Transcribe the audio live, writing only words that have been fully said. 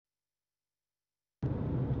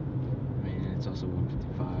also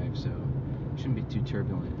 155, so shouldn't be too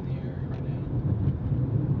turbulent in the air right now.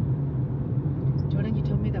 Jordan, you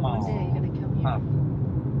told me that one day you're gonna come here.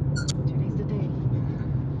 Today's the day.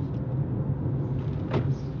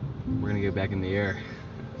 We're gonna go back in the air.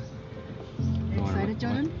 Are you excited,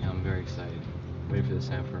 Jordan? Yeah, I'm very excited. Waited for this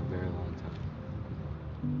to happen for a very long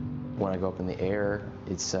time. When I go up in the air,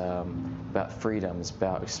 it's about freedom, it's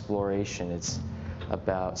about exploration, it's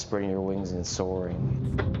about spreading your wings and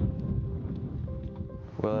soaring.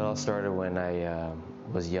 Well, it all started when I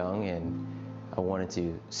was young and I wanted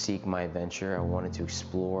to seek my adventure, I wanted to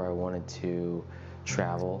explore, I wanted to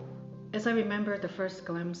travel. As I remember, the first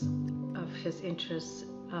glimpse of his interest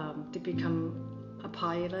to become a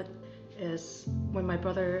pilot is when my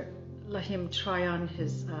brother let him try on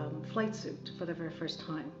his flight suit for the very first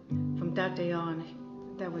time. From that day on,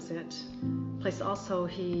 that was it. Plus also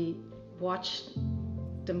he watched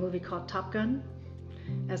the movie called Top Gun,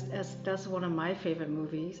 as that's one of my favorite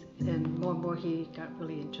movies, and more he got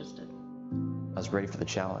really interested. I was ready for the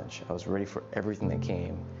challenge. I was ready for everything that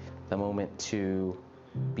came. The moment to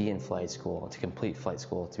be in flight school, to complete flight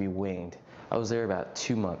school, to be winged. I was there about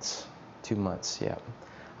 2 months. 2 months, yeah.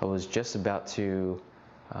 I was just about to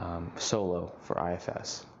solo for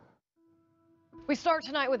IFS. We start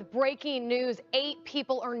tonight with breaking news. 8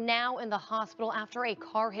 people are now in the hospital after a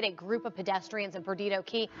car hit a group of pedestrians in Perdido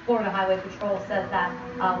Key. Florida Highway Patrol says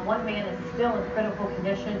that one man is still in critical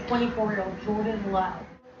condition, 24-year-old Jordan Lowe.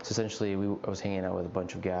 So essentially, I was hanging out with a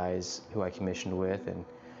bunch of guys who I commissioned with, and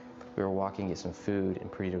we were walking to get some food in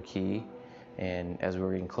Perdido Key. And as we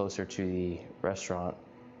were getting closer to the restaurant,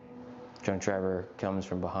 drunk driver comes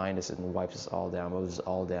from behind us and wipes us all down, mows us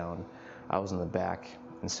all down. I was in the back,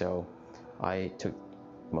 and so I took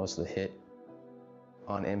most of the hit.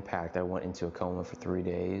 On impact, I went into a coma for 3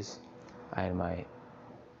 days. I had my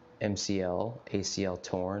MCL, ACL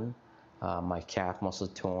torn, my calf muscle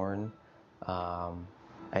torn.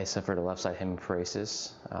 I suffered a left side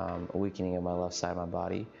hemiparesis, a weakening of my left side of my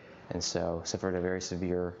body, and so suffered a very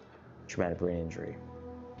severe traumatic brain injury.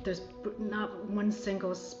 There's not one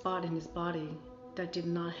single spot in his body that did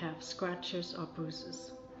not have scratches or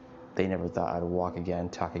bruises. They never thought I'd walk again,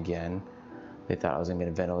 talk again. They thought I was going to be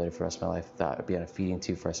on a ventilator for the rest of my life. They thought I'd be on a feeding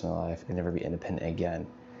tube for the rest of my life and never be independent again.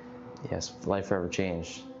 Yes, life forever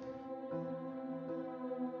changed.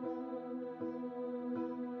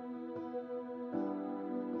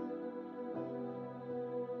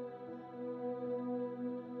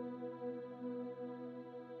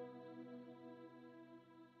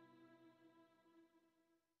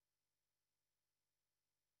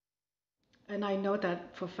 And I know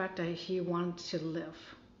that for a fact that he wants to live.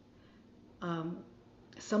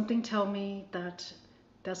 Something tell me that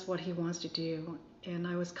that's what he wants to do. And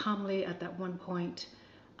I was calmly at that one point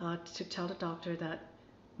to tell the doctor that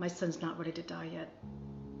my son's not ready to die yet.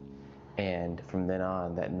 And from then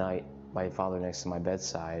on, that night, my father next to my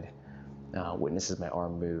bedside witnesses my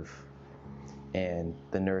arm move. And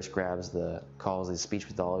the nurse calls the speech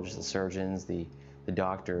pathologists, the surgeons, the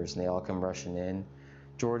doctors, and they all come rushing in.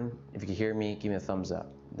 Jordan, if you can hear me, give me a thumbs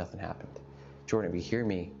up. Nothing happened. Jordan, if you hear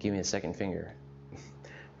me, give me a second finger.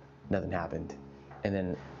 Nothing happened. And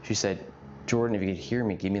then she said, Jordan, if you could hear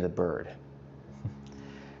me, give me the bird.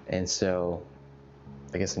 And so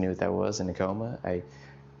I guess I knew what that was in a coma. I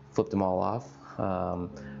flipped them all off.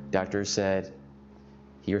 Doctor said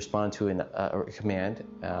he responded to a command.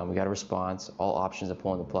 We got a response. All options of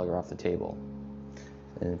pulling the plug are off the table.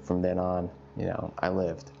 And from then on, I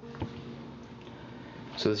lived.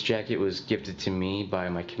 So this jacket was gifted to me by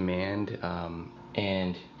my command,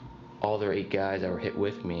 and all their 8 guys that were hit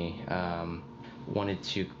with me wanted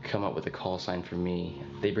to come up with a call sign for me.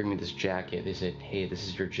 They bring me this jacket. They said, hey, this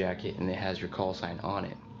is your jacket, and it has your call sign on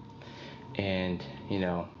it. And,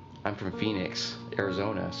 I'm from Phoenix,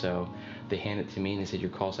 Arizona, so they handed it to me, and they said,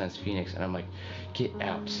 your call sign's Phoenix. And I'm like, get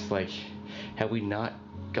out. Like, have we not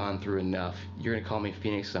gone through enough? You're going to call me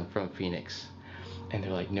Phoenix because I'm from Phoenix. And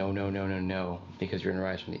they're like, no, because you're gonna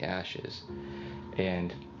rise from the ashes.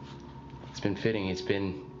 And it's been fitting. It's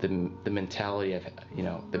been the mentality of,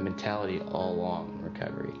 the mentality all along in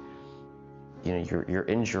recovery. Your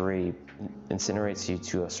injury incinerates you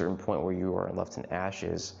to a certain point where you are left in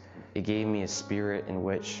ashes. It gave me a spirit in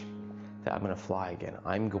which that I'm gonna fly again.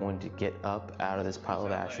 I'm going to get up out of this pile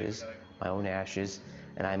of ashes, my own ashes,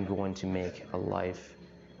 and I'm going to make a life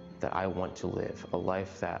that I want to live, a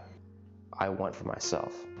life that I want for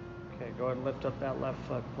myself. Okay, go ahead and lift up that left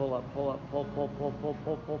foot. Pull up, pull.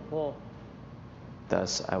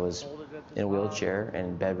 Thus, I was in a wheelchair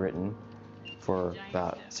and bedridden for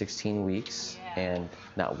about 16 weeks and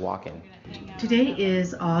not walking. Today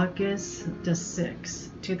is August the 6th,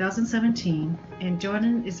 2017, and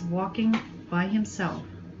Jordan is walking by himself.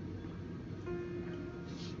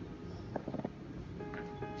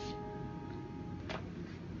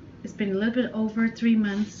 It's been a little bit over 3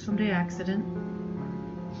 months from the accident.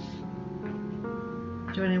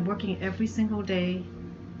 Jordan working every single day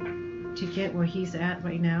to get where he's at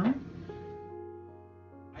right now.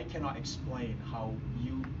 I cannot explain how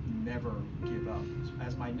you never give up.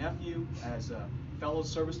 As my nephew, as a fellow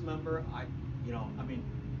service member, you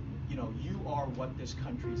are what this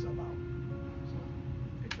country's about. So,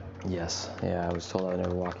 exactly. Yes, yeah, I was told I would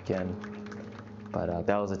never walk again. But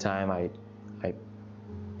that was the time I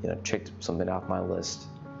checked something off my list,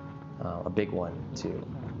 a big one too.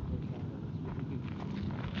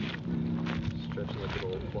 Stretching like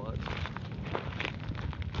little quads.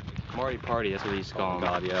 Marty Party, that's what he's called. Oh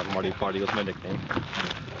God, yeah, Marty Party was my nickname.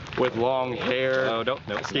 With long hair. No,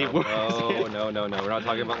 skateboards. No. We're not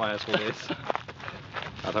talking about my high school days.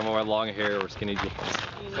 Not talking about my long hair or skinny jeans.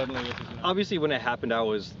 Obviously, when it happened, I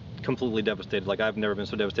was completely devastated. Like, I've never been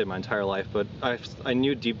so devastated in my entire life. But I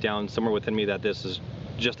knew deep down, somewhere within me, that this is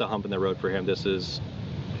just a hump in the road for him.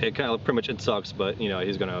 It kind of pretty much, it sucks, but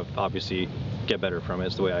he's gonna obviously get better from it.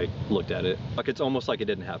 It's the way I looked at it. Like, it's almost like it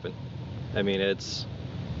didn't happen. I mean, it's,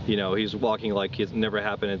 he's walking like it's never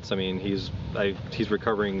happened. He's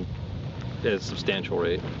recovering at a substantial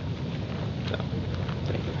rate. So,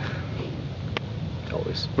 thank you.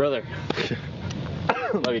 Always. Brother.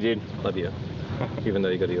 Love you, dude. Love you. Even though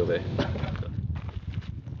you go to U of A.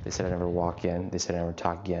 They said I'd never walk again. They said I'd never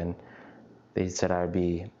talk again. They said I would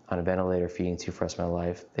be on a ventilator feeding tube for the rest of my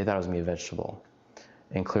life. They thought I was going to be a vegetable,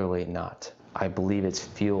 and clearly not. I believe it's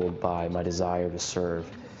fueled by my desire to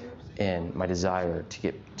serve and my desire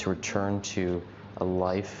to return to a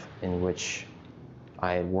life in which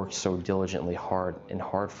I had worked so diligently hard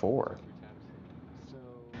for.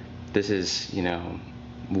 This is,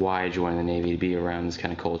 why I joined the Navy, to be around this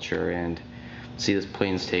kind of culture and see those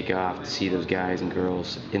planes take off, to see those guys and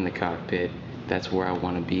girls in the cockpit. That's where I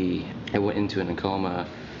want to be. I went into a coma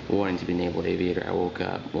wanting to be a naval aviator. I woke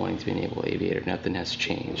up wanting to be a naval aviator. Nothing has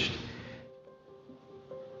changed.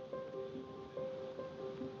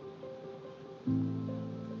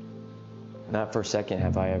 Not for a second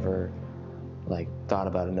have I ever thought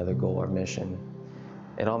about another goal or mission.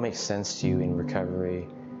 It all makes sense to you in recovery.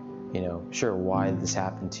 Sure, why this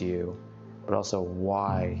happened to you, but also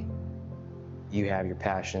why you have your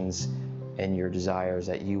passions and your desires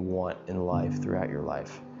that you want in life throughout your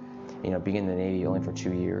life. Being in the Navy only for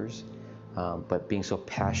 2 years, but being so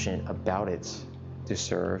passionate about it, to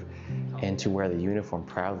serve and to wear the uniform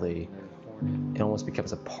proudly, it almost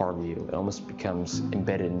becomes a part of you. It almost becomes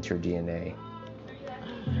embedded into your DNA.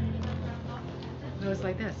 It was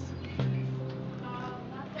like this.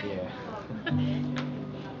 Yeah.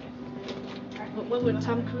 What would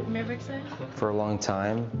Tom Maverick say? For a long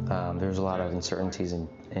time, there's a lot of uncertainties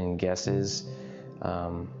and guesses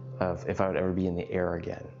of if I would ever be in the air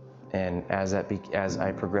again. And as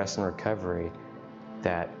I progressed in recovery,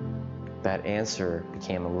 that answer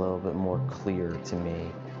became a little bit more clear to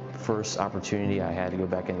me. First opportunity I had to go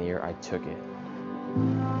back in the air, I took it.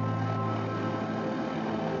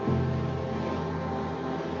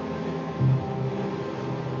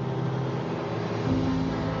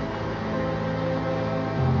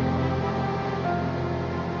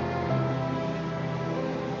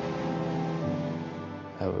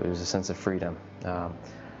 It was a sense of freedom. I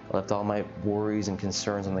left all my worries and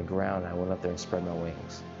concerns on the ground, and I went up there and spread my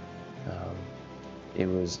wings. It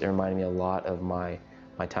reminded me a lot of my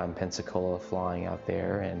time in Pensacola, flying out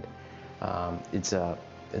there, and it's a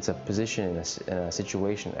position in a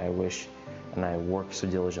situation I wish and I worked so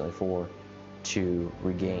diligently for to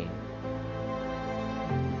regain.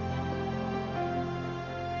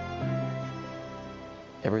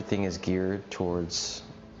 Everything is geared towards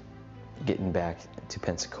getting back to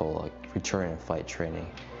Pensacola, returning to flight training,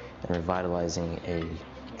 and revitalizing a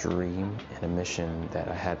dream and a mission that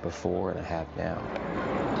I had before and I have now.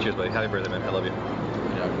 Cheers, buddy. Happy birthday, man. I love you.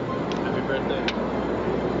 Yeah. Happy birthday.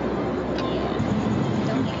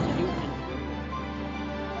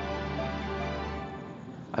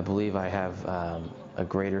 I believe I have a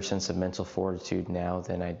greater sense of mental fortitude now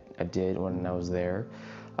than I did when I was there,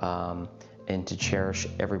 and to cherish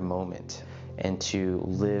every moment and to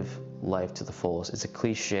live life to the fullest. It's a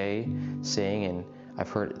cliche saying, and I've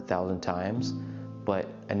heard it 1,000 times, but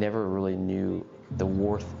I never really knew the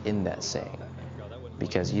worth in that saying,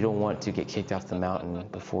 because you don't want to get kicked off the mountain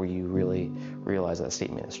before you really realize that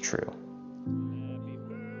statement is true.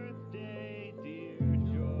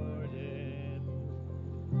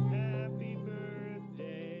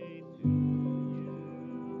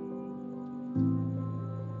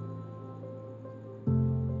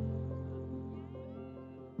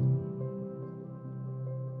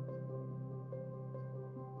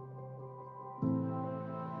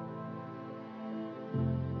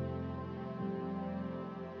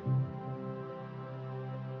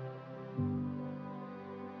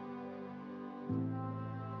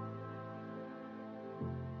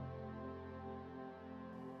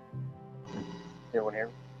 Everyone here?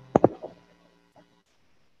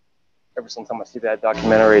 Every single time I see that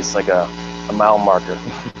documentary, it's like a mile marker.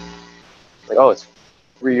 Like, oh, it's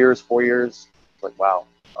 3 years, 4 years. It's like, wow.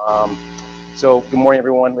 So good morning,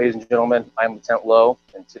 everyone, ladies and gentlemen. I'm Lieutenant Lowe,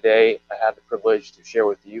 and today I have the privilege to share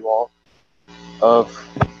with you all of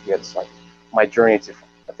like my journey to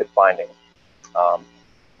fit finding.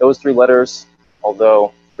 Those 3 letters,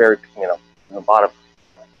 although very, a lot of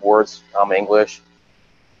words, common English,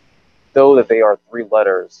 though that they are 3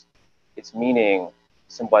 letters, its meaning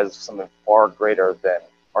symbolizes something far greater than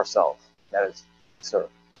ourselves. That is, serve.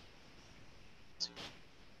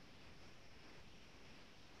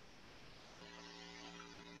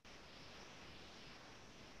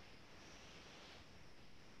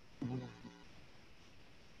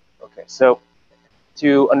 Okay, so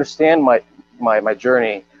to understand my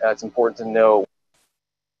journey, it's important to know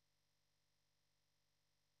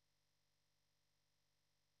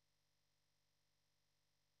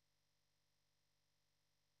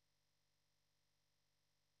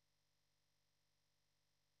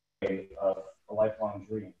a lifelong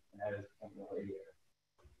dream, and that is becoming a radiator.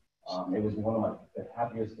 It was one of the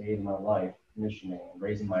happiest days of my life, commissioning,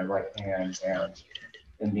 raising my right hand,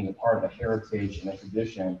 and being a part of a heritage and a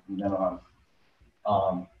tradition from then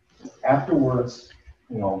on. Afterwards,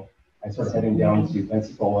 I started heading down to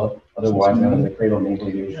Pensacola, otherwise known as the cradle of naval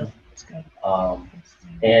aviation.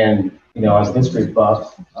 And as a history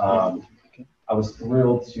buff, I was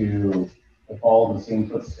thrilled to follow the same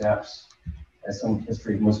footsteps as some of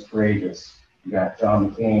history's most courageous. You got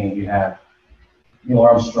John McCain, you have Neil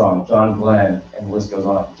Armstrong, John Glenn, and the list goes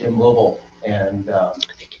on. Jim Lovell, and I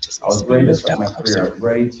was ready to start my career,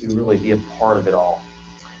 ready to really be a part of it all.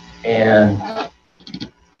 And I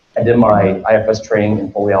did my IFS training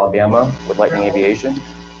in Foley, Alabama with Lightning Aviation.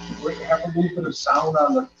 Have a little bit of sound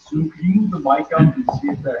on the Zoom. Can you move the mic up and see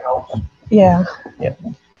if that helps? Yeah. Yeah.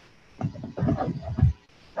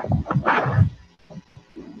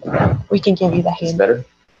 We can give you the hand. Is better?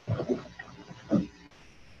 Can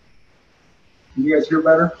you guys hear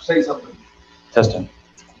better? Say something. Testing.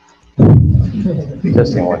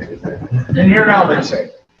 Testing 1, 2, 3. And here now, they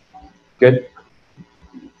say. Good.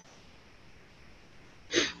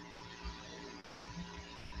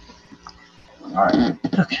 All right.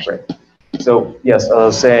 Okay. Great. So yes, I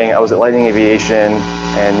was saying I was at Lightning Aviation,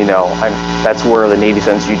 and that's where the Navy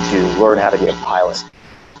sends you to learn how to be a pilot.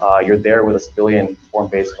 You're there with a civilian form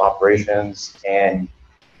base of operations, and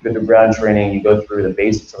you go through ground training. You go through the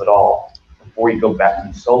basics of it all before you go back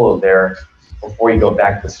to solo there. Before you go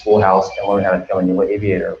back to the schoolhouse and learn how to become a naval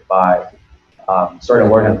aviator by starting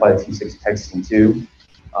to learn how to fly the T6 Texan 2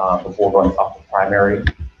 before going off the primary.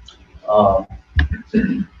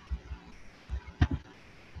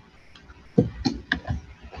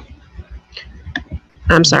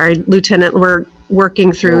 I'm sorry, Lieutenant, we're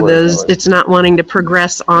working through those. It's not wanting to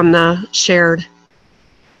progress on the shared.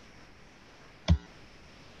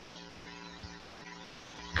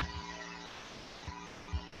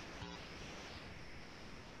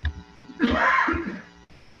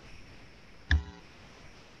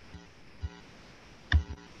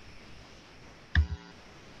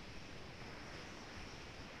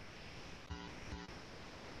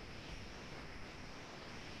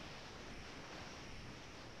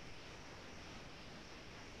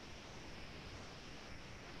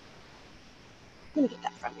 Let me get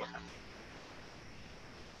that from you.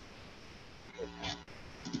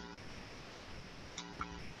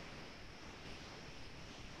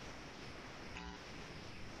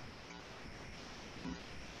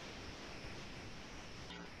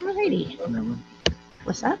 Alrighty.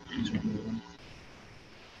 What's that?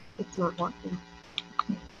 It's not working.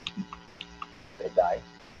 They died.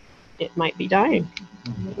 It might be dying.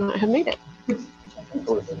 Might not have made it.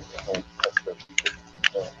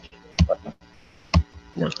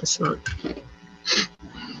 No, it's not.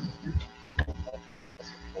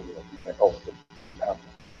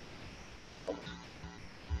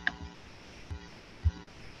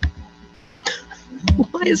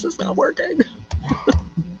 Why is this not working?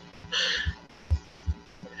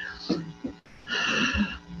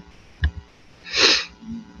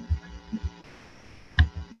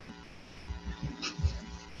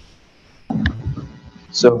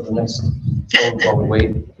 So the next while we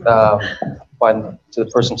wait, find to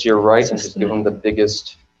the person to your right and just give them the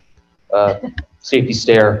biggest safety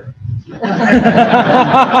stare.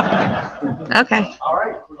 Okay. All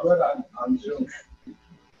right, we're good on Zoom.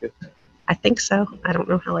 Good. I think so. I don't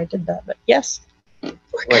know how I did that, but yes.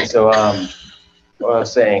 Right, so what I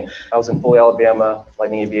was saying, I was in Foley, Alabama,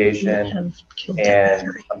 Lightning Aviation,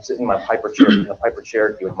 and I'm sitting in my Piper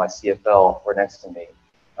Cherokee with my CFL right next to me.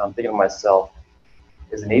 I'm thinking to myself,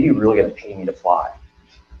 is the Navy really going to pay me to fly?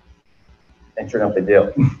 And sure enough, they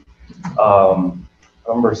do. I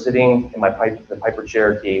remember sitting in the Piper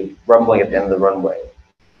Cherokee, rumbling at the end of the runway.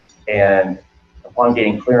 And upon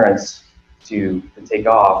getting clearance to take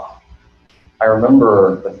off, I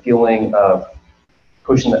remember the feeling of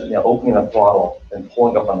pushing opening the throttle and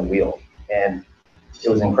pulling up on the wheel. And it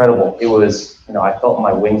was incredible. It was, I felt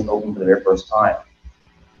my wings open for the very first time.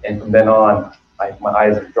 And from then on, my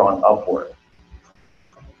eyes are drawn upward.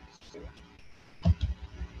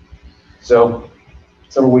 So,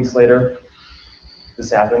 several weeks later, this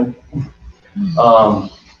happened.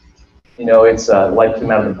 It's life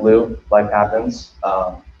came out of the blue. Life happens.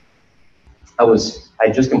 I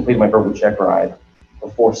just completed my verbal check ride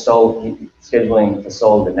before scheduling the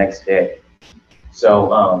solo the next day.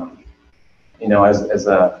 So,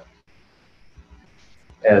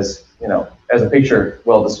 as a picture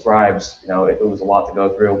well describes, it was a lot to go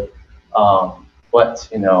through. But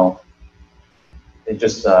it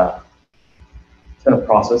just it's been a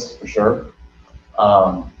process for sure.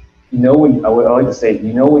 When I would like to say,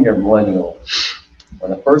 when you're a millennial,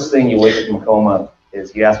 when the first thing you wake up from a coma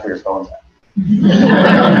is you ask where your phone's at.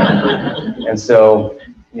 And so,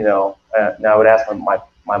 now I would ask my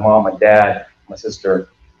mom, my dad, my sister,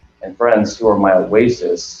 and friends who are my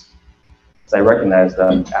oasis, because I recognize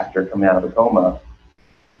them after coming out of a coma.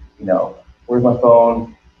 Where's my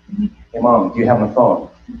phone? Hey mom, do you have my phone?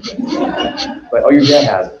 But, oh, your dad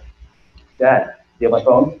has it. Dad, do you have my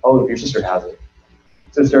phone? Oh, your sister has it.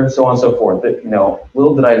 Sister, so on and so forth.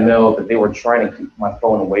 Little did I know that they were trying to keep my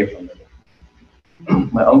phone away from me.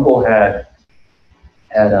 My uncle had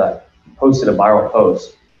posted a viral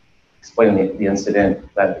post explaining the incident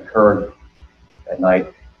that occurred that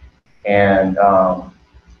night. And I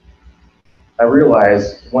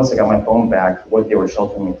realized once I got my phone back what they were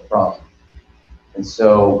sheltering me from. And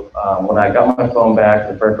so when I got my phone back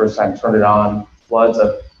the very first time, turned it on, floods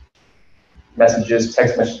of messages,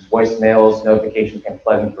 text messages, voicemails, notifications came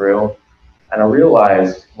flooding through. And I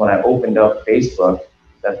realized when I opened up Facebook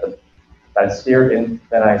that I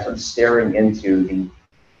started staring into the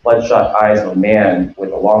bloodshot eyes of a man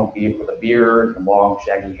with a beard and long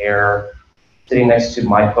shaggy hair, sitting next to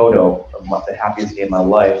my photo of the happiest day of my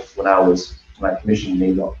life when I commissioned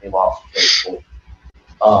Navy officer.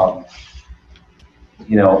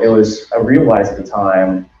 I realized at the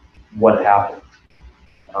time what happened.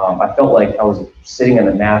 I felt like I was sitting in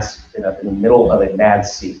the middle of a mad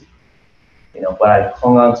sea, but I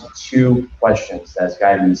hung on to two questions that has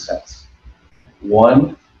guided me since.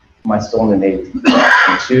 One, am I still in the Navy?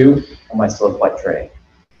 And two, am I still in flight training?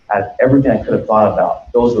 Out of everything I could have thought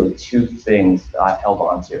about, those were the two things that I held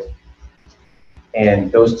on to.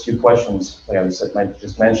 And those two questions, like I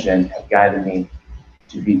just mentioned, have guided me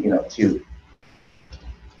to be, to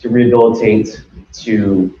rehabilitate,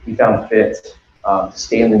 to be found fit, to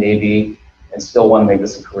stay in the Navy and still want to make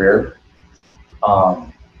this a career.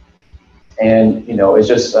 It's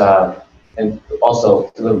just, and also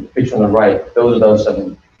to the picture on the right, those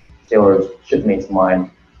 7 sailors, shipmates of mine,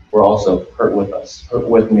 were also hurt with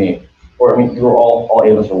me. We were all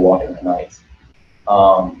 8 of us were walking that night.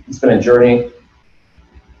 It's been a journey.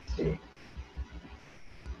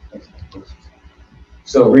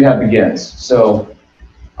 So rehab begins. So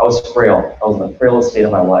I was frail. I was in the frailest state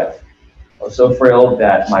of my life. I was so frail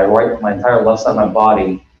that my entire left side of my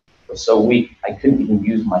body was so weak I couldn't even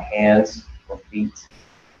use my hands or feet.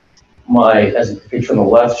 As the picture on the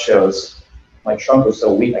left shows, my trunk was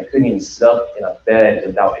so weak I couldn't even sit up in a bed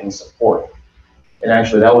without any support. And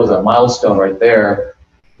actually, that was a milestone right there,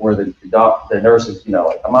 where the nurses,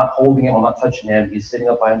 I'm not holding him, I'm not touching him. He's sitting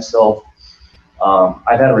up by himself.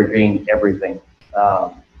 I've had to regain everything,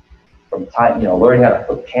 from time, learning how to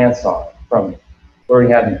put pants on, from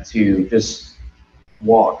learning how to just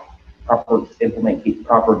walk, implement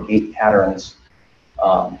proper gait patterns,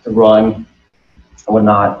 to run and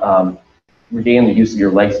whatnot, regain the use of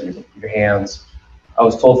your legs and your hands. I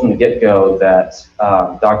was told from the get-go that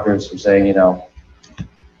doctors were saying,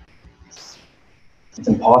 it's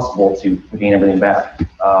impossible to regain everything back.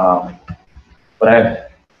 But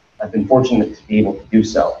I've been fortunate to be able to do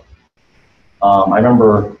so. I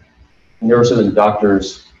remember nurses and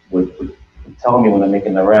doctors would tell me when I'm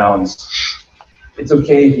making the rounds, it's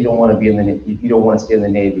okay if you don't want to be if you don't want to stay in the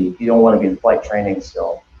Navy, if you don't want to be in flight training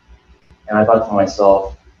still. And I thought to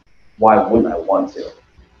myself, why wouldn't I want to?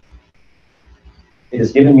 It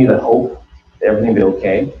has given me the hope that everything will be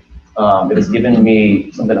okay. It has given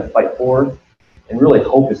me something to fight for, and really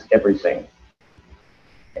hope is everything.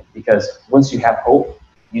 Because once you have hope,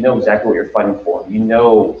 you know exactly what you're fighting for. You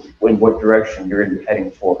know in what direction you're going to be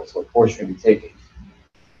heading towards, what course you're going to be taking.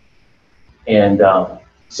 And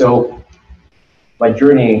So my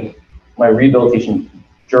journey, my rehabilitation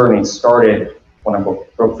journey started when I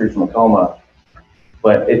broke free from a coma.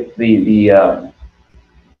 But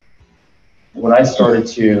when I started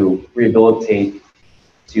to rehabilitate,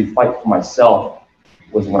 to fight for myself,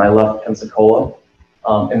 was when I left Pensacola.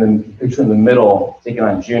 And then the picture in the middle, taken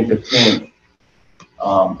on June 15th,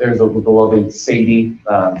 there's the lovely Sadie.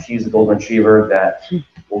 She's a golden retriever that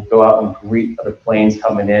will go out and greet other planes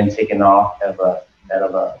coming in, taking off out of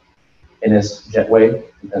a Innis jetway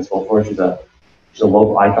in Pensacola. She's a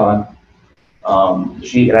local icon. I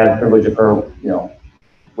had the privilege of her,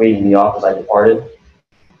 waiting in the office I departed,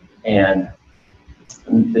 and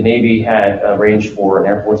the Navy had arranged for an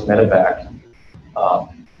Air Force medevac.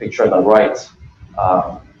 Picture on the right,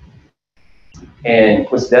 and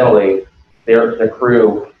coincidentally, their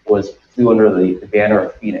crew flew under the banner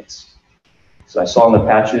of Phoenix. So I saw on the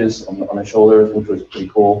patches on the shoulders, which was pretty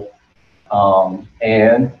cool.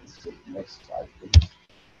 And next slide, please.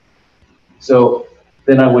 So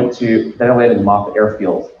then I landed in Moffett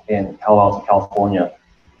Airfield in Palo Alto, California.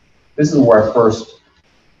 This is where I first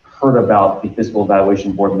heard about the physical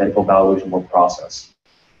evaluation board, medical evaluation board process.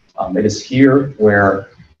 It is here where,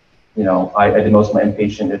 I did most of my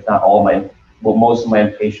inpatient, if not most of my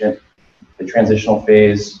inpatient, the transitional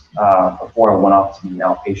phase, before I went off to be an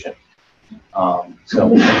outpatient.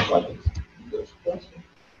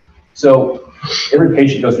 So every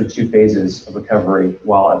patient goes through 2 phases of recovery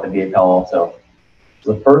while at the VA Palo Alto.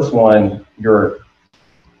 So the first one, you're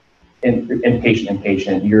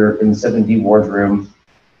inpatient. You're in the 7D wardroom,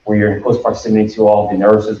 where you're in close proximity to all the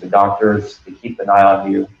nurses, the doctors. They keep an eye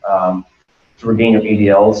on you to regain your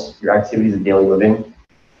ADLs, your activities of daily living,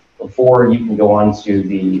 before you can go on to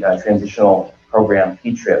the transitional program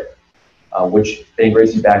P-TRIP, which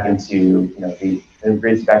integrates you back into,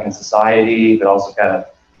 integrates you back in society, but also kind of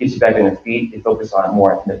gets you back on your feet. They focus on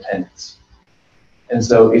more independence. And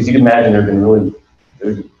so, as you can imagine,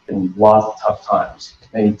 there's been lots of tough times,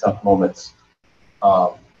 many tough moments,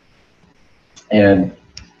 and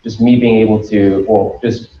just me being able to,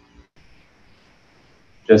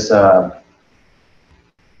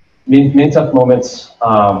 many tough moments.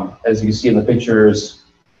 As you can see in the pictures,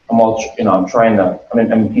 I'm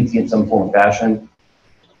in PT in some form of fashion.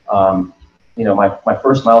 My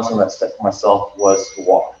first milestone that I set for myself was to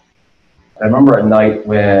walk. And I remember at night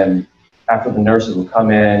when, after the nurses would come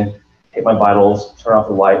in, take my vitals, turn off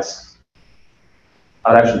the lights,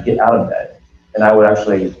 I'd actually get out of bed and I would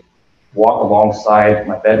actually walk alongside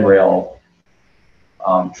my bed rail,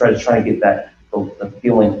 try to get the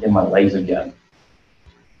feeling in my legs again.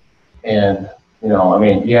 And, you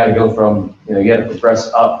had to go from, you had to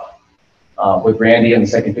progress up with Randy in the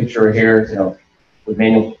second picture here, with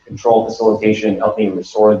manual control facilitation, helped me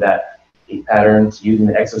restore that gait pattern to using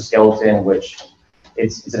the exoskeleton, which you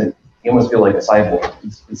almost feel like a cyborg.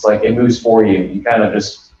 It's like it moves for you. You kind of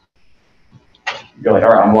you're like,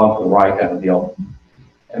 all right, I'm along for the ride kind of deal.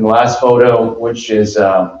 And the last photo, which is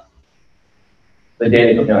the day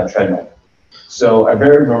they put me on a treadmill. So I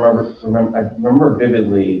remember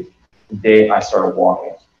vividly the day I started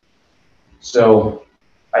walking. So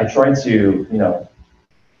I tried to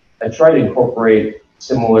incorporate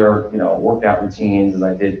similar, workout routines as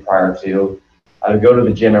I did prior to. I would go to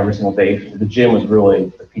the gym every single day. The gym was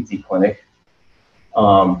really the PT clinic.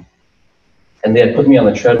 And they had put me on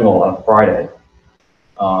the treadmill on a Friday.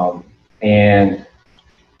 And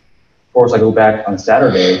of course I go back on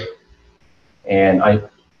Saturday and I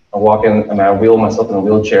walk in and I wheel myself in a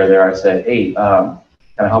wheelchair there. I said, hey,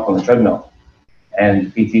 can I help on the treadmill?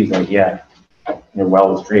 And the PT's like, yeah, your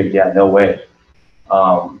wellness dream. Yeah, no way.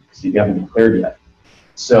 Because you haven't been cleared yet.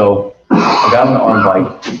 So I got on the arm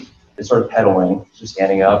bike, I started pedaling, just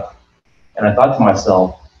standing up. And I thought to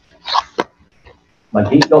myself, my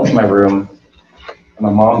gate belt's in my room and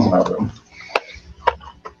my mom's in my room.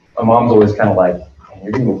 My mom's always kind of like,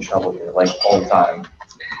 you're getting in trouble here, like all the time.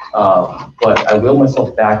 But I wheeled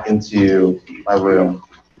myself back into my room.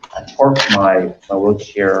 I parked my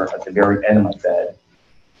wheelchair at the very end of my bed.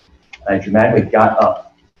 And I dramatically got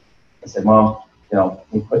up. I said, Mom, can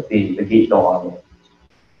you put the gate belt on me?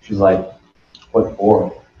 She's like, what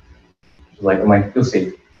for? She's like, I'm like, feel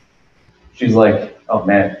safe. She's like, oh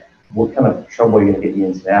man, what kind of trouble are you gonna get me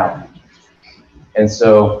into now? And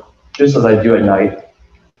so, just as I do at night,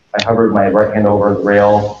 I hovered my right hand over the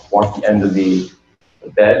rail, walked the end of the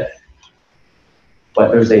bed, but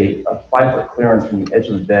there's a 5-foot clearance from the edge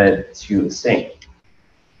of the bed to the sink.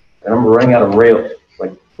 I remember running out of rail,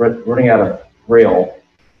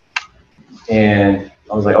 and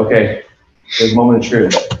I was like, okay, there's a moment of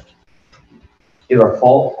truth. Either I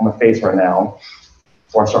fall on my face right now,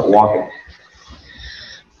 or I start walking.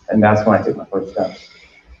 And that's when I took my first steps.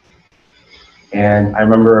 And I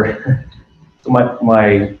remember so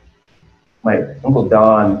my Uncle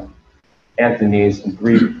Don, Anthony's, and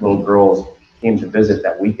 3 little girls came to visit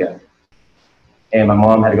that weekend. And my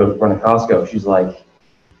mom had to go run to Costco. She's like,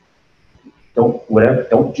 don't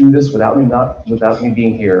do this without me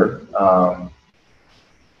being here. I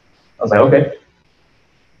was like, okay.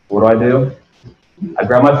 What do? I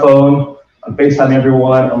grab my phone, I'm FaceTiming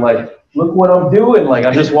everyone. I'm like, look what I'm doing. Like,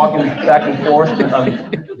 I'm just walking back and forth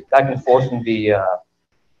in the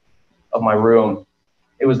of my room.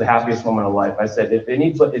 It was the happiest moment of life. I said, if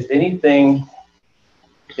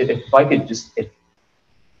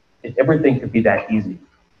everything could be that easy.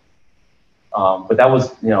 But that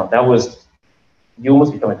was, you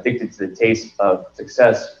almost become addicted to the taste of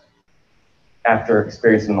success after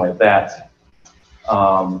experiencing like that.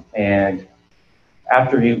 And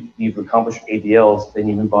after you've accomplished ADLs, then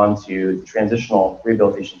you move on to the transitional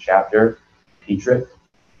rehabilitation chapter, PTRIP.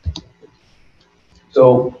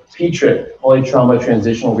 So PTRIP, Polytrauma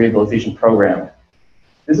Transitional Rehabilitation Program.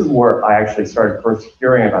 This is where I actually started first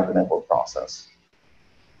hearing about the mental process.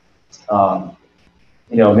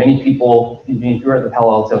 Many people, if you're at the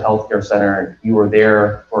Palo Alto Healthcare Center, you were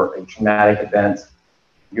there for a traumatic event,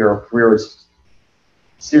 your career was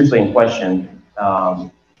seriously in question.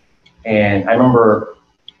 And I remember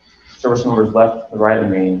service members left to the right of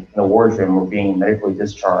me in the wardroom were being medically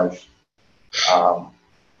discharged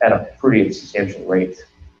at a pretty substantial rate.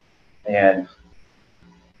 And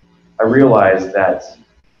I realized that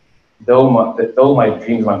though my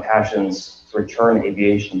dreams, my passions to return to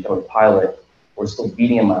aviation, become a pilot, were still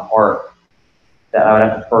beating in my heart, that I would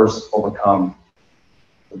have to first overcome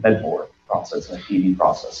the med board process and the PV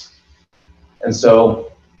process. And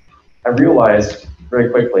so I realized very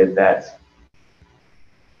quickly that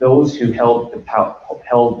those who held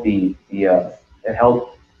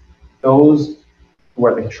those who were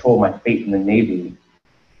at the control of my fate in the Navy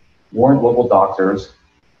weren't local doctors.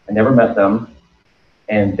 I never met them,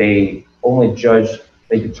 and they only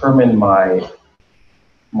determined my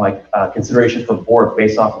consideration for board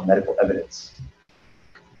based off of medical evidence.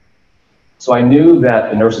 So I knew that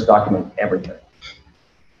the nurses document everything,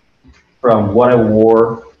 from what I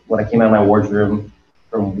wore when I came out of my wardroom,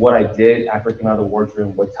 from what I did after I came out of the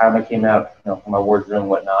wardroom, what time I came out from my wardroom,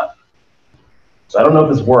 whatnot. So I don't know if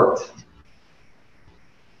this worked,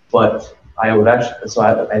 but I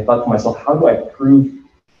thought to myself, how do I prove to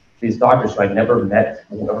these doctors who I never met,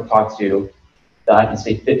 never talked to, that I can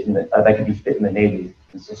stay fit that I can be fit in the Navy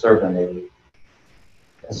and still serve in the Navy?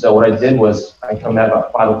 And so what I did was, I come out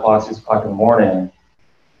about 5 o'clock, 6 o'clock in the morning.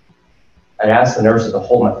 I asked the nurses to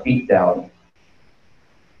hold my feet down,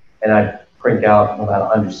 and I crank out about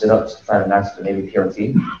 100 sit-ups to try to max the Navy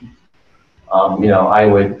PRT. I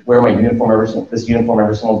would wear my uniform every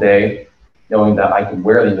single day, knowing that I could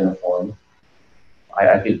wear the uniform.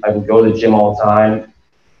 I would go to the gym all the time,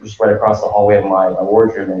 just right across the hallway of my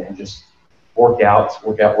wardroom, and just work out.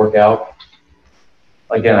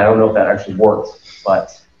 Again, I don't know if that actually worked,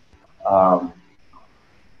 but I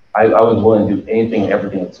was willing to do anything and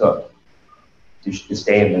everything it took to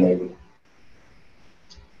stay in the Navy.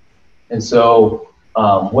 And so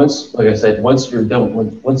once you're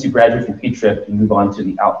done, once you graduate from PTRIP, you move on to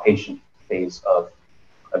the outpatient phase of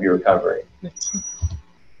your recovery.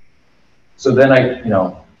 So then I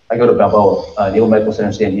go to Balboa, Naval Medical Center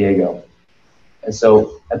in San Diego. And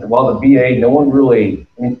so while the VA, no one really,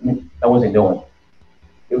 I wouldn't say no one,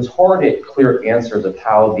 it was hard to get clear answers of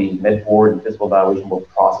how the med board and physical evaluation board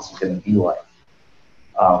process was going to be like.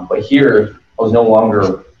 But here, I was no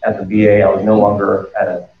longer at the VA. I was no longer at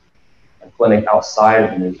a clinic outside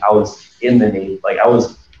of the Navy. I was in the Navy. Like, I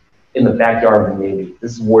was in the backyard of the Navy.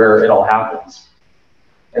 This is where it all happens.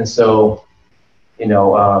 And so,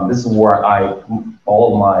 this is where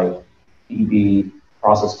all of my EB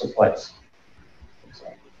process took place.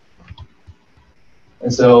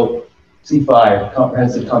 And so, C5,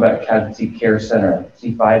 Comprehensive Combat Casualty Care Center.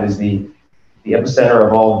 C5 is the epicenter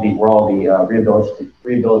of where all the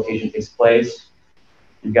rehabilitation takes place.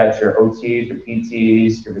 You've got your OTs, your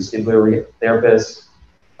PTs, your vestibular therapists,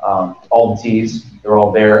 all the Ts, they're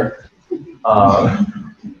all there. I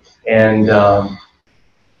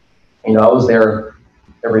was there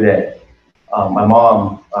every day. My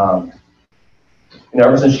mom,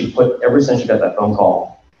 ever since she got that phone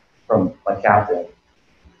call from my captain,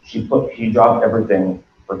 she dropped everything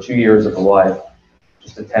for 2 years of her life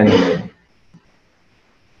just attending me.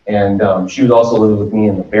 And she was also living with me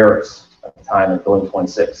in the barracks at the time at Building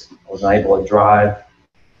 26. I was not able to drive,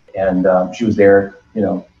 and she was there,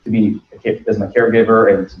 to be as my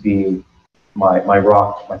caregiver and to be my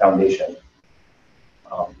rock, my foundation.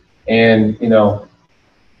 And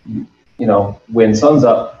when sun's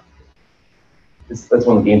up, that's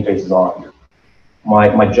when the game faces on.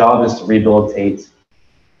 My job is to rehabilitate.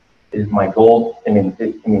 Is my goal. I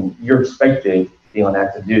mean, you're expected being on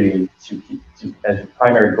active duty to as your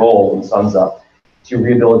primary goal when the sun's up to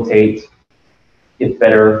rehabilitate, get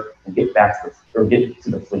better, and get back to get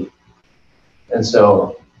to the fleet. And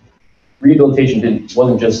so rehabilitation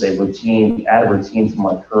wasn't just a routine, add a routine to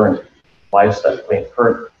my current lifestyle, my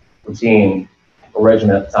current routine or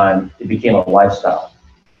regimen at the time. It became a lifestyle.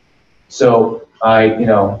 So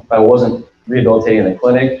if I wasn't rehabilitating in the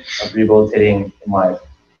clinic, I was rehabilitating in my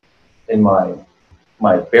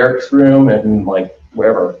barracks room and like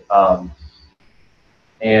wherever.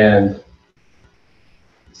 And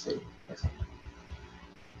let's see.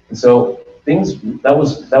 And so that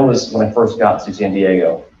was when I first got to San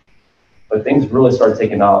Diego, but things really started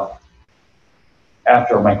taking off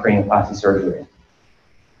after my cranioplasty surgery.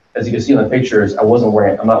 As you can see in the pictures, I wasn't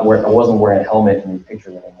wearing a helmet in the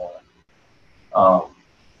pictures anymore.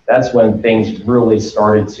 That's when things really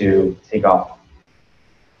started to take off.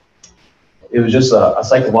 It was just a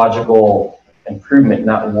psychological improvement,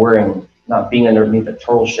 not being underneath a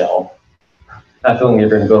turtle shell, not feeling you're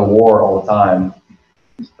going to go to war all the time.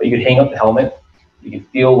 But you could hang up the helmet, you could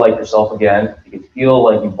feel like yourself again, you could feel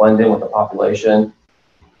like you blend in with the population,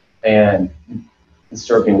 and it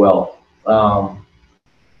served me well.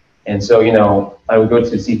 And so, I would go to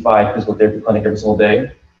C5 physical therapy clinic every single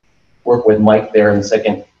day, work with Mike there in the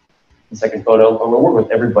second photo, but we'll work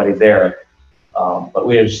with everybody there. But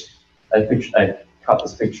I caught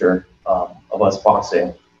this picture of us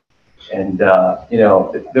boxing, and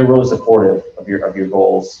they're really supportive of your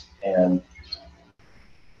goals. And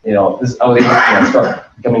I was able to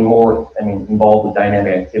start becoming more, involved with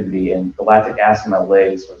dynamic activity, and the lactic acid in my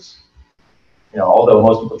legs was, although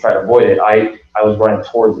most people try to avoid it, I was running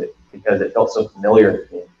towards it because it felt so familiar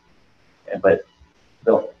to me, but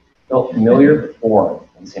felt familiar but foreign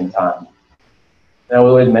at the same time. And I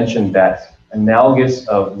would mention that analogy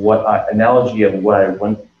of what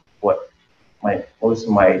most of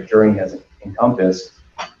my journey has encompassed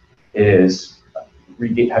is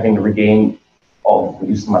having to regain all the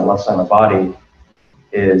use of my left side of my body,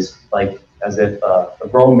 is like as if a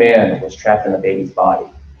grown man was trapped in a baby's body,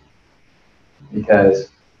 because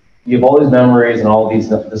you have all these memories and all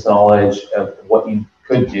this knowledge of what you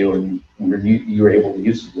could do and you were able to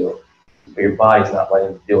used to do, but your body's not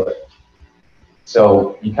letting you do it.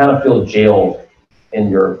 So you kind of feel jailed in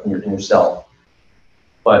yourself.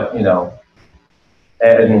 But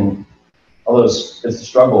although it's a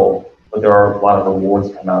struggle, but there are a lot of rewards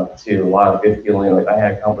that come out too. A lot of good feeling, like I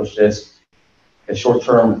had accomplished this. The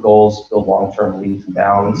short-term goals build long-term leaps and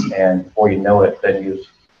bounds, and before you know it, then you've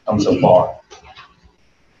come so far.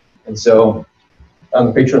 And so, on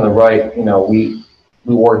the picture on the right, we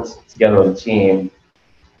worked together as a team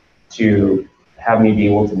to have me be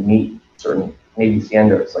able to meet certain Navy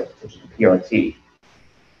standards, like PRT.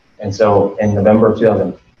 And so, in November of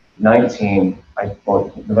 2018, I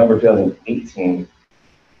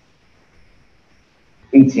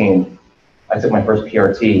took my first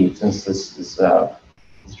PRT since this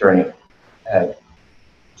journey had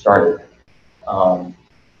started. And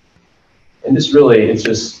this really, it's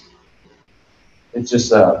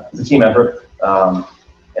a team effort, and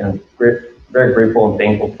I'm very grateful and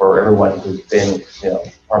thankful for everyone who's been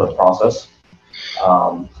part of the process.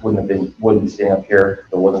 Wouldn't be standing up here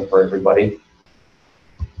if it wasn't for everybody.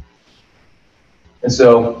 And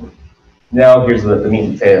so now here's the meat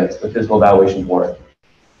and potatoes, the physical evaluation board.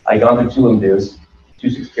 I gone through 2 limb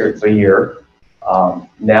 6 periods a year.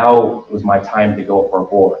 Now it was my time to go up for a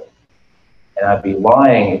board. And I'd be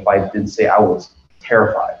lying if I didn't say I was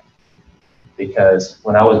terrified. Because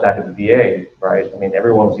when I was back at the VA, right,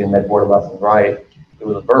 everyone was getting med boarded left and right. It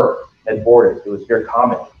was a verb, med boarded. It was very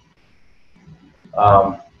common.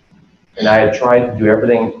 And I had tried to do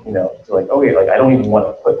everything, to I don't even want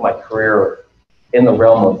to put my career in the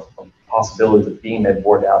realm of possibilities of being med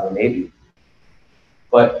boarded out of the Navy.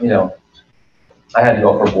 But, I had to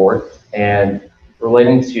go for a board. And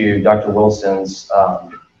relating to Dr. Wilson's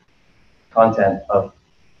content of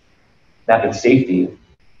mapping safety,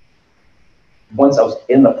 once I was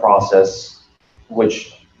in the process,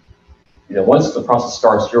 which, once the process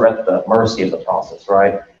starts, you're at the mercy of the process,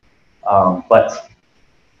 right? But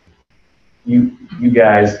you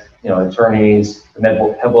guys, attorneys, the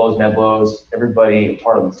Medblos, everybody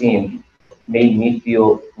part of the team made me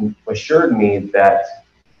assured me that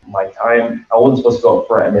my time, I wasn't supposed to go up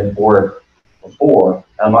for a med board before,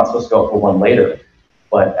 and I'm not supposed to go up for one later.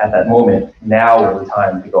 But at that moment, now was the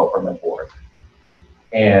time to go up for a med board.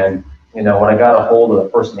 And you know, when I got a hold of the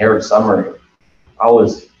first narrative summary, I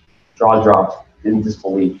was jaw dropped in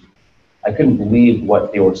disbelief. I couldn't believe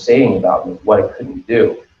what they were saying about me, what I couldn't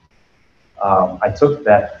do. I took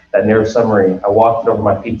that narrative summary, I walked it over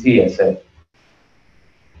my PT, I said,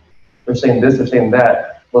 they're saying this, they're saying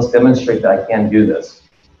that, let's demonstrate that I can do this.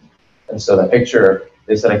 And so that picture,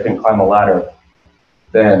 they said I couldn't climb a ladder.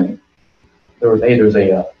 Then there was, hey, there's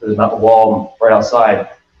a mountain wall right outside.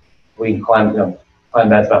 We can climb, you know, climb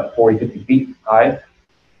that's about 40, 50 feet high.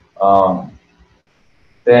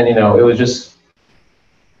 Then, you know, it was just,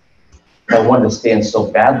 I wanted to stand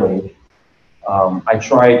so badly. I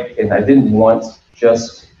tried, and I didn't want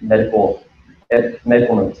just medical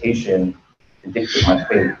notation to dictate my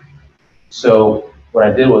fate. So what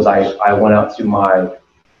I did was I went out to my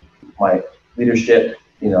leadership,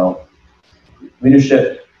 you know,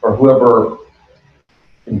 leadership or whoever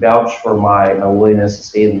can vouch for my willingness to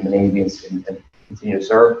stay in the Navy and continue to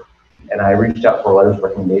serve. And I reached out for letters of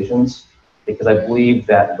recommendations because I believe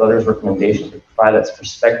that letters of recommendations provide that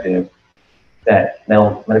perspective that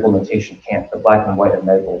medical notation can't, the black and white of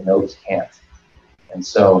medical notes can't. And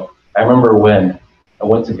so I remember when I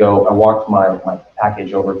went to go, I walked my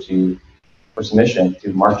package over for submission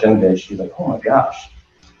to Mark Genovich. He's like, oh my gosh,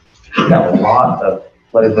 you got a lot of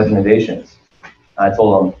letters of recommendations. And I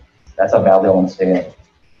told him, that's how badly I want to stay in.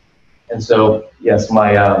 And so, yes,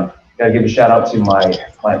 gotta give a shout out to my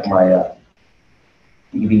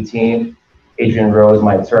EB team, Adrian Rose,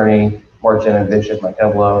 my attorney, Mark Genovich, my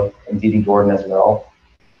Kevlo, and Dee Gordon as well.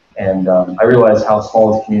 And I realize how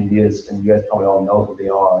small this community is, and you guys probably all know who they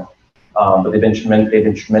are. But they've been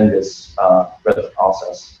tremendous throughout the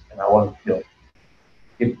process. And I want to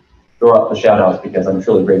throw out the shout outs because I'm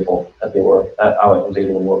truly grateful that I was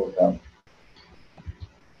able to work with them.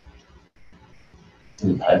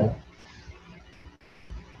 The title.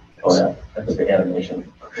 Oh yeah, that's the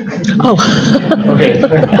animation. Oh. Okay.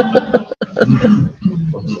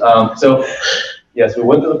 So yes, we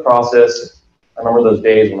went through the process. I remember those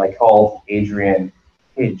days when I called Adrian,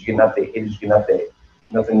 hey, did you get an update? Hey, did you get an update?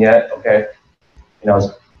 Nothing yet? Okay. You know, I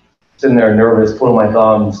was sitting there nervous, twiddling my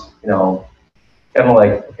thumbs, you know, kind of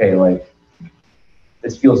like, okay, like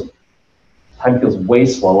time feels way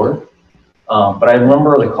slower. But I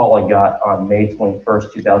remember the call I got on May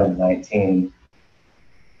 21st, 2019,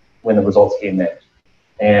 when the results came in.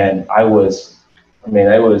 And I felt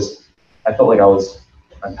like I was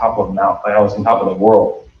on top of a mountain, like I was on top of the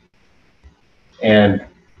world. And,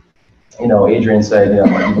 you know, Adrian said, you know,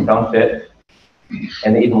 you can come fit.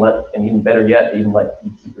 And they even better yet, they even let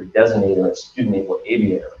you keep your designator as student naval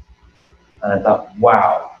aviator. And I thought,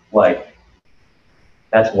 wow, like,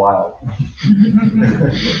 that's wild.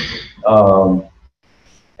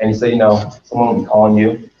 And he said, you know, someone will be calling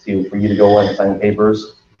you for you to go in and sign the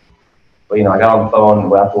papers. But, you know, I got on the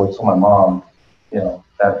phone afterwards, told my mom, you know,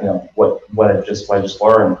 that, you know, what I just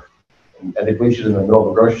learned. And I believe she was in the middle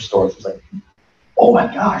of a grocery store. She was like, oh my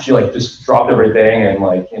gosh, she like just dropped everything and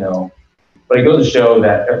like, you know, but it goes to show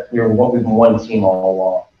that we've been one team all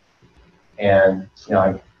along. And, you know,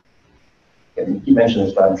 I keep mentioning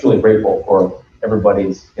this, but I'm truly grateful for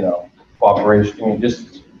everybody's, you know, cooperation, I mean,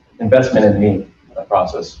 just investment in me in the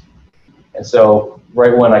process. And so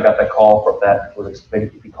right when I got that call for that was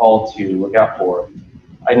expected to be called to look out for,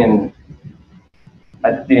 I didn't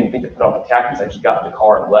think to put on my khakis. I just got in the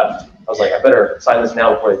car and left. I was like, I better sign this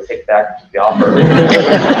now before they take back the offer.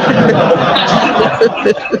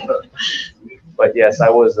 But yes, I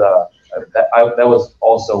was. That was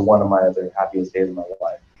also one of my other happiest days of my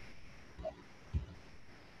life.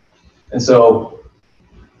 And so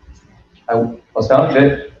I was found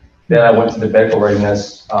fit. Then I went to the medical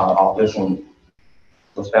readiness office and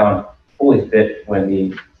was found fully fit when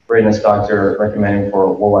the readiness doctor recommended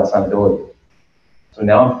for worldwide assignability. So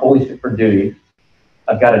now I'm fully fit for duty.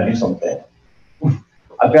 I've got to do something.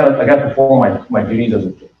 I got to perform my duties as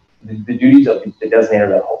the duties of the designator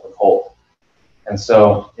that Hope hold. And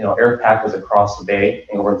so, you know, AirPac was across the bay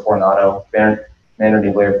over in Coronado, Commander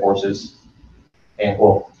Naval Air Forces, and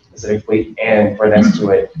well, Pacific Fleet, and right next to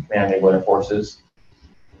it, Commander Naval Air Forces.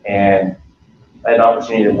 And I had an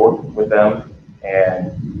opportunity to work with them,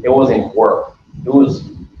 and it wasn't work.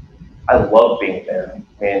 I loved being there.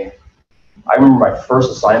 I mean, I remember my first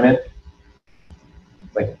assignment,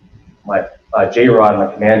 like my J-Rod,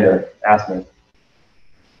 my commander, asked me,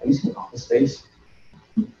 have you seen Office Space?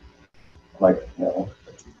 I'm like, no.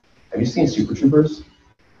 Have you seen Super Troopers?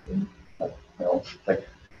 Like, no. Like,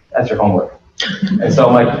 that's your homework. And so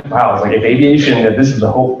I'm like, wow, it's like if aviation, if this is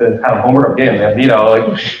the kind of homework I'm getting, you know,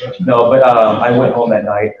 like, no, but I went home that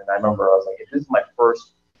night and I remember I was like, if this is my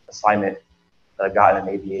first assignment that I've gotten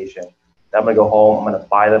in aviation, that I'm gonna go home, I'm gonna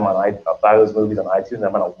buy them buy those movies on iTunes, and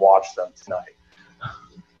I'm gonna watch them tonight.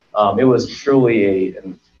 It was truly it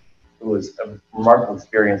was a remarkable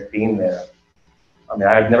experience being there. I mean,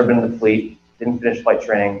 I've never been in the fleet, didn't finish flight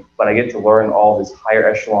training, but I get to learn all this higher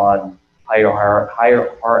echelon,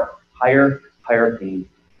 hierarchy,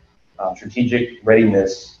 strategic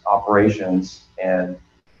readiness operations, and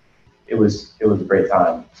it was a great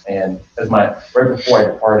time. And right before I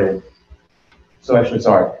departed, so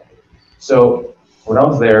when I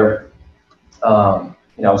was there, I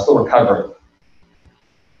was still recovering.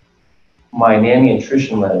 My NAMI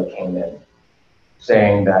attrition letter came in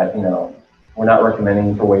saying that, we're not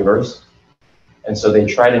recommending for waivers. And so they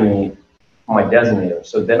tried to meet my designator.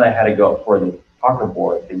 So then I had to go for the POCR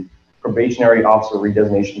board, the Probationary Officer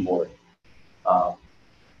Redesignation Board.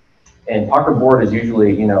 And POCR board is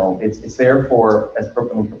usually, it's there for, as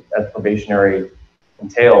probationary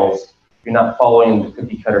entails, you're not following the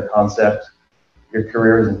cookie cutter concept. Your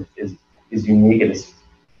career is unique.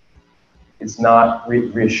 It's not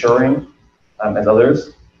reassuring as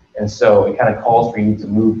others. And so it kind of calls for you to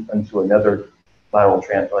move into another calls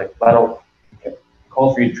for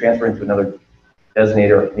you to transfer into another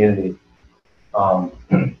designator or community.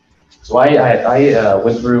 So I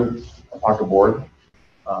went through a POCR board,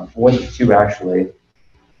 went to 2 actually,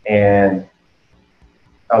 and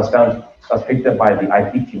I was picked up by the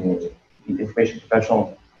IP community, the Information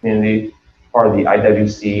Professional community, part of the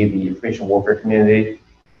IWC, the Information Warfare community.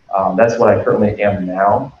 That's what I currently am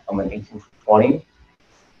now. I'm an 1820,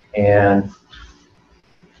 and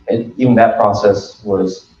even that process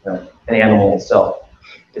was an animal itself.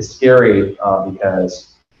 It's scary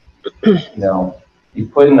because you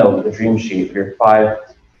put in the dream sheet of your 5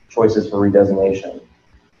 choices for redesignation,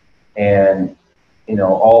 and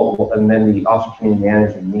and then the officer community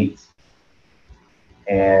manager meets,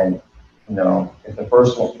 and if the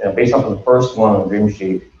first one, based off of the first one on the dream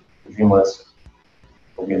sheet, the dream list,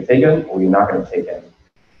 are we going to take it or are we not going to take it?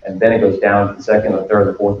 And then it goes down to the 2nd, the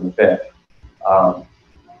 3rd, the 4th, and the 5th.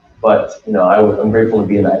 But I'm grateful to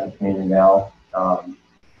be in the IT community now.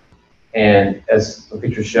 And as the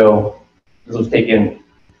pictures show, this was taken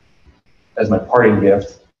as my parting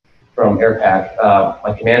gift from AirPac.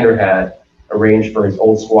 My commander had arranged for his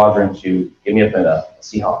old squadron to get me up in a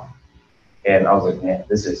Seahawk, and I was like, man,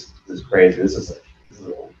 this is crazy. This is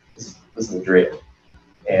a dream.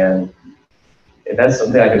 And if that's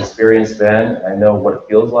something I could experience then, and I know what it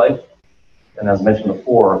feels like, and as mentioned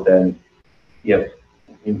before, then you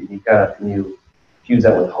fuse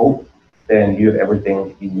that with hope, then you have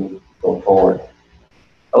everything you need going forward.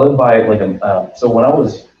 I live by so when I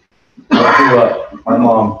grew up,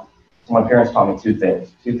 my parents taught me 2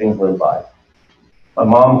 things. 2 things to live by.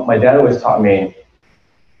 My dad always taught me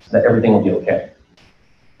that everything will be okay.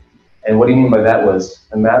 And what he mean by that was,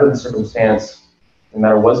 no matter the circumstance, no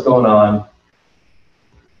matter what's going on,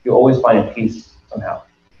 you'll always find a peace somehow.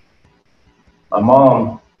 My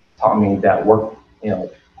mom taught me that hard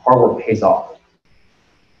work pays off.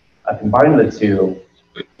 I combined the 2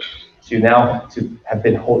 to have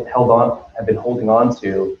been holding on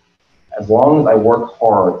to. As long as I work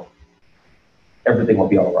hard, everything will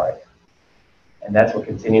be all right. And that's what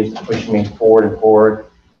continues to push me forward and forward.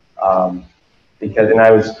 Because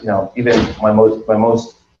I was, even my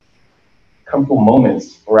most comfortable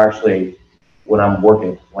moments were actually when I'm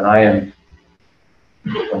working, when I am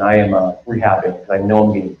rehabbing, because I know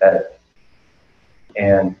I'm getting better.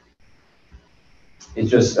 And it's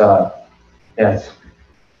just, it's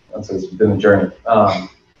been a journey.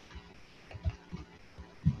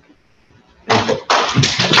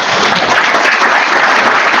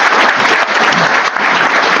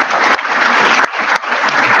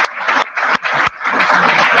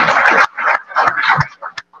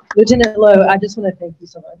 Lieutenant Lowe, I just want to thank you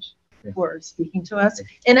so much for speaking to us.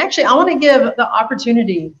 And actually, I want to give the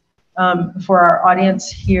opportunity for our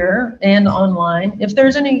audience here and online, if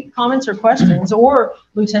there's any comments or questions, or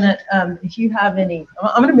Lieutenant, if you have any,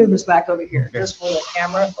 I'm going to move this back over here just for the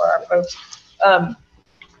camera for our folks.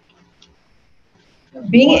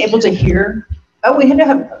 Being able to hear, we had to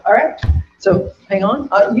have, all right, so hang on.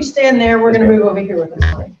 You stand there, we're going to move over here with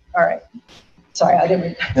us. All right. Sorry, I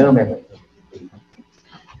didn't. No, man.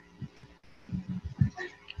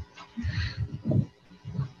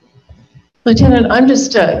 Lieutenant, I'm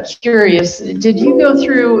just curious, did you go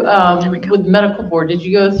through, with medical board, did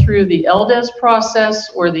you go through the LDES process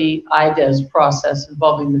or the IDES process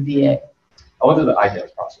involving the VA? I went through the IDES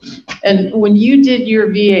process. And when you did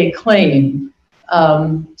your VA claim,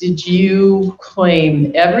 did you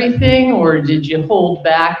claim everything or did you hold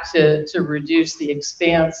back to reduce the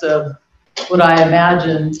expanse of what I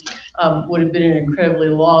imagine would have been an incredibly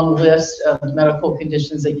long list of medical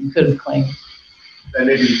conditions that you could have claimed. That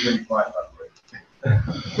lady is 25, by the way.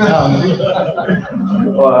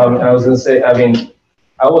 Well, I was going to say, I mean,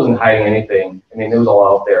 I wasn't hiding anything. I mean, it was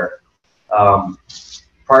all out there.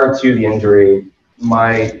 Prior to the injury,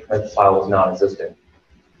 my file was non-existent.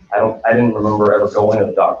 I didn't remember ever going to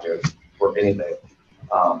the doctor for anything.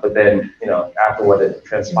 But then, you know, after what it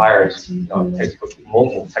transpired, you know,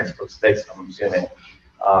 multiple textbook mistakes, I'm assuming.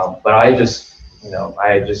 But I just, you know,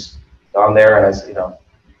 I had just gone there and I, you know,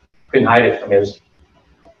 couldn't hide it. I mean, it was,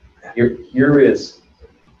 here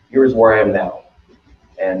is where I am now,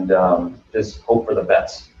 and just hope for the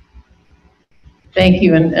best. Thank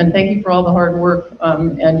you, and thank you for all the hard work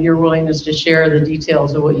and your willingness to share the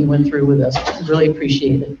details of what you went through with us. Really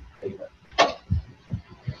appreciate it.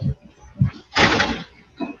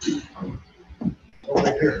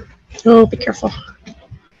 Over here. Oh, be careful.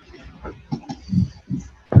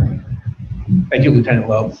 Thank you, Lieutenant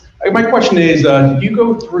Lowe. My question is, did you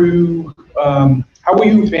go through, how were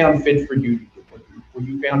you found fit for duty? Were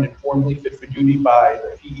you found informally fit for duty by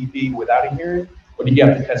the PEP without a hearing, or did you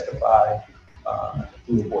have to testify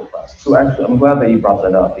through the board process? So actually, I'm glad that you brought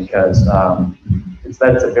that up because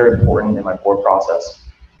that's very important in my board process.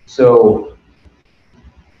 So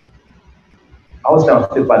I was found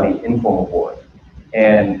fit by the informal board,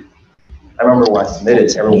 and I remember when I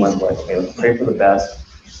submitted, everyone was like, "Okay, let's pray for the best.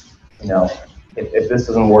 You know, if this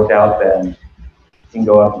doesn't work out, then you can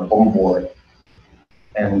go out to the home board."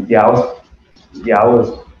 And yeah, I was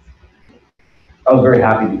very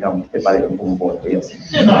happy to become fit by the informal board. But yes.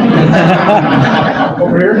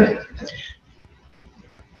 Over here.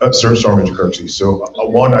 Sir, Sergeant Kirksey. So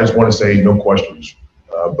one, I just want to say no questions,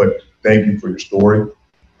 but thank you for your story.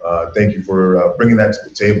 Thank you for bringing that to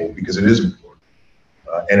the table because it is important.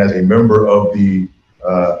 And as a member of the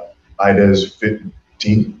IDES Fit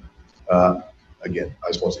team, again, I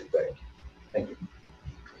just want to say thank you. Thank you.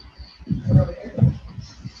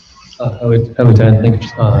 Lieutenant, thank you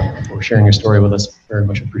for sharing your story with us. Very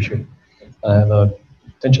much appreciated. I have a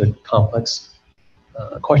potentially complex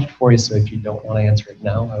question for you, so if you don't want to answer it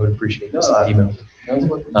now, I would appreciate this email.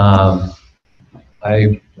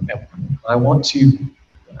 I want to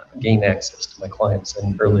gain access to my clients at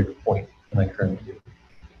an earlier point than I currently do,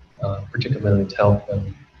 particularly to help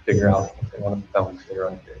them figure out if they want to be found fit or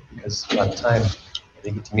unfit, because by the time they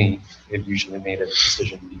get to me, they've usually made a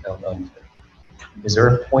decision to be found unfit. Is there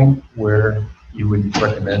a point where you would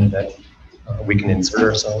recommend that we can insert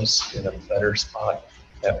ourselves in a better spot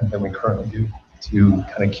than we currently do to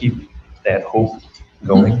kind of keep that hope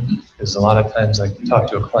going? Because a lot of times I talk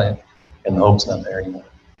to a client and the hope's not there anymore.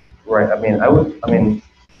 Right.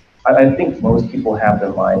 I think most people have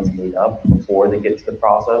their minds made up before they get to the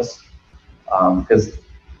process. Because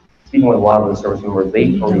speaking with a lot of the service members,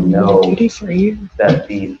 they already know that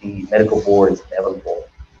the medical board is inevitable.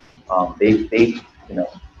 You know,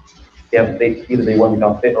 either they want to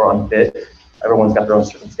become fit or unfit. Everyone's got their own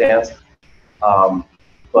circumstance.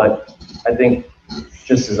 But I think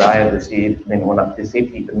just as I have received, I mean, when the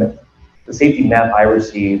safety map I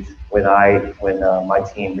received when my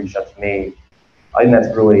team reached out to me, I think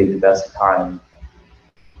that's really the best time.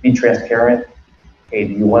 Be transparent. Hey,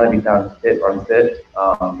 do you want to be found fit or unfit?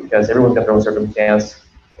 Because everyone's got their own circumstance,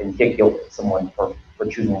 and you can't guilt someone for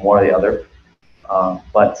choosing one or the other.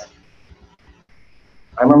 But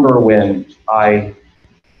I remember when I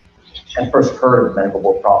first heard of the medical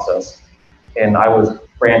board process, and I was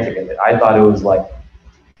frantic at it. I thought it was like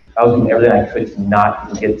I was doing everything I could to not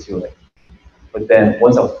even get to it. But then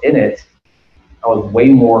once I was in it, I was way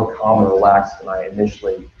more calm and relaxed than I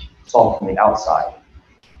initially saw from the outside.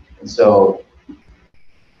 And so,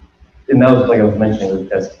 and that was like I was mentioning,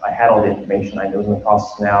 because I had all the information. I knew it was in the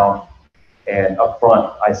process now, and up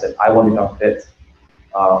front, I said I want to become fit.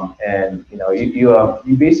 And you know,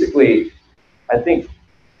 you basically, I think,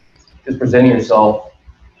 just presenting yourself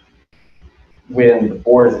when the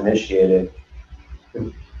board is initiated,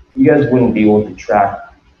 you guys wouldn't be able to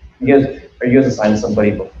track. Are you guys assigning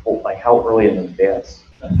somebody before, like how early in advance?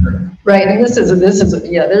 Right, and this is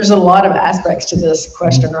yeah. There's a lot of aspects to this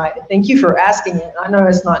question, right? Thank you for asking it. I know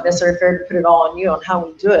it's not necessarily fair to put it all on you on how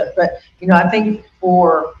we do it, but you know, I think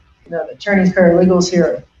for the attorneys, paralegals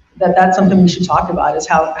here, that's something we should talk about is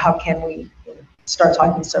how can we start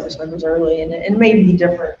talking to service members early, and it may be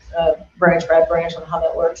different branch by branch on how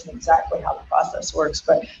that works and exactly how the process works.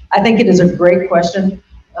 But I think it is a great question,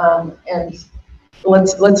 and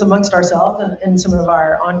let's amongst ourselves and some of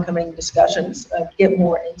our oncoming discussions get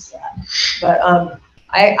more into that. But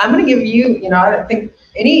I'm going to give you, I think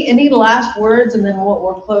any last words, and then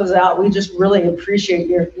we'll close out. We just really appreciate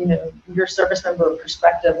your service member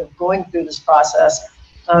perspective of going through this process.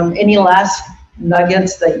 Any last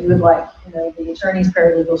nuggets that you would like, the attorneys,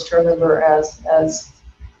 paralegals to remember as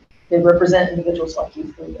they represent individuals like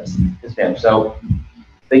you through this? Yes, ma'am. So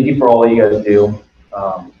thank you for all you guys do.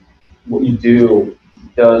 What you do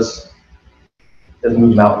does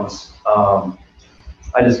move mountains.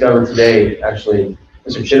 I discovered today, actually,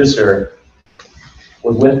 Mr. Chittister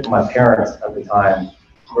was with my parents at the time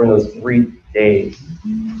during those 3 days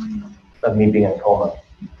of me being in a coma.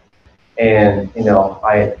 And,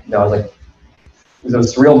 I was like, it was a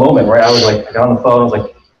surreal moment, right? I was like, I got on the phone, I was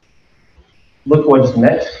like, look who I just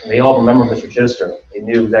met. And they all remember Mr. Chittister. They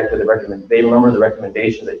knew exactly they remember the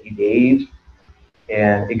recommendations that he gave.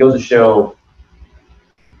 And it goes to show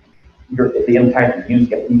the impact that you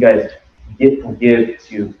guys get and give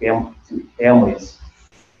to families.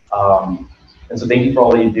 And so thank you for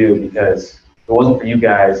all that you do, because if it wasn't for you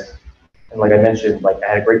guys, and like I mentioned, like I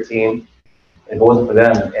had a great team, and if it wasn't for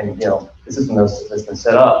them, and the system that's been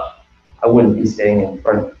set up, I wouldn't be standing up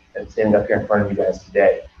here in front of you guys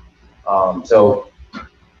today. So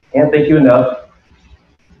can't thank you enough.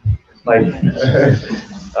 Like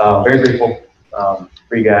very grateful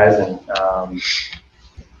for you guys, and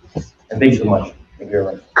thank you so much. Thank you very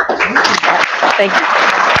much. Thank you.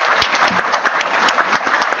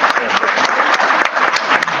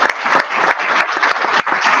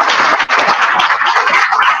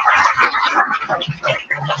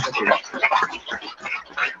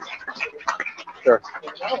 Sure.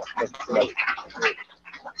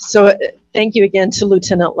 So thank you again to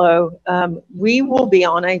Lieutenant Lowe. We will be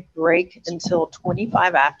on a break until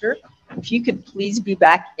 25 after. If you could please be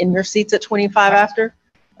back in your seats at 25 after.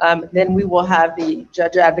 Then we will have the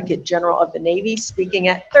Judge Advocate General of the Navy speaking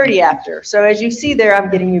at 30 after. So as you see there, I'm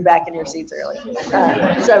getting you back in your seats early.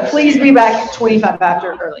 So please be back at 25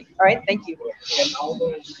 after early. All right, thank you.